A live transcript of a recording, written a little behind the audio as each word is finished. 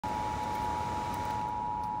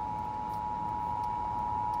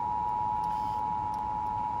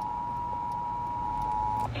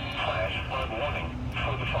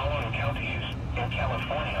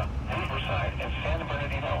California, Riverside, and San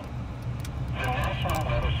Bernardino. The National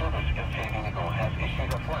Weather Service in San Diego has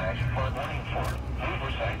issued a flash flood warning for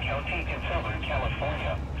Riverside County in Southern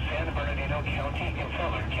California, San Bernardino County in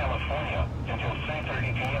Southern California, until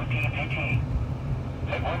 3:30 p.m. PDT.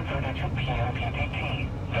 At 1:32 p.m. PDT,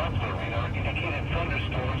 Doppler radar indicated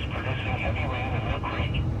thunderstorms producing heavy rain in Mill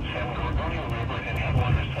Creek, San Gorgonio River, and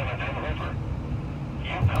headwaters San Juan River.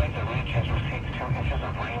 Ukiah Ridge has received 2 inches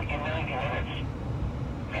of rain in 90 minutes.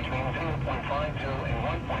 Between 0.52 and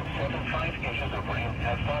 1.75 inches of rain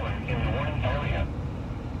have fallen in the warning area.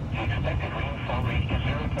 The expected rainfall rate is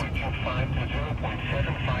 0.25 to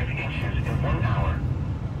 0.75 inches in 1 hour.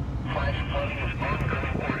 Flash flooding is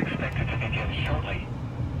ongoing or expected to begin shortly.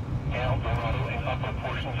 El Dorado and upper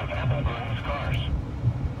portions of Apple Burning Scars.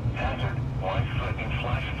 Hazard, widespread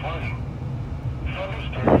flash flooding.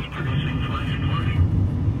 Thunderstorms producing flash flooding.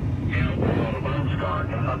 El Dorado Burn Scar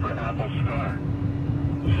and upper Apple Scar.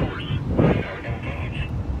 Source, radar engaged.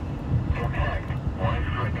 Impact,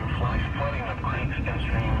 widespread flash flooding of creeks and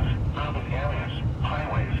streams, urban areas,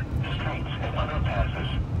 highways, streets, and underpasses.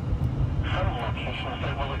 Some locations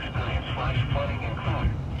that will experience flash flooding include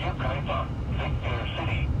Yucaipa, Big Bear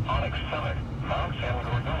City, Onyx Summit, Mount San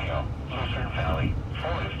Gorgonio, Lucerne Valley,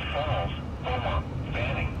 Forest Falls, Beaumont,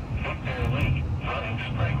 Banning, Big Bear Lake, Running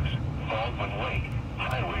Springs, Baldwin Lake,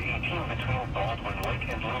 Highway 18 between Baldwin Lake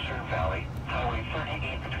and Lucerne Valley, Highway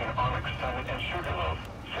 38 between Onyx Summit and Sugarloaf,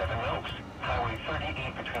 Seven Oaks, Highway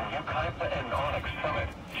 38 between Yucaipa and Onyx Summit,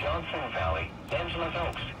 Johnson Valley, Angeles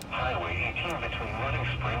Oaks, Highway 18 between Running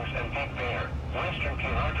Springs and Big Bear, Western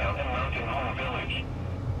Pilartown and Mountain Home Village.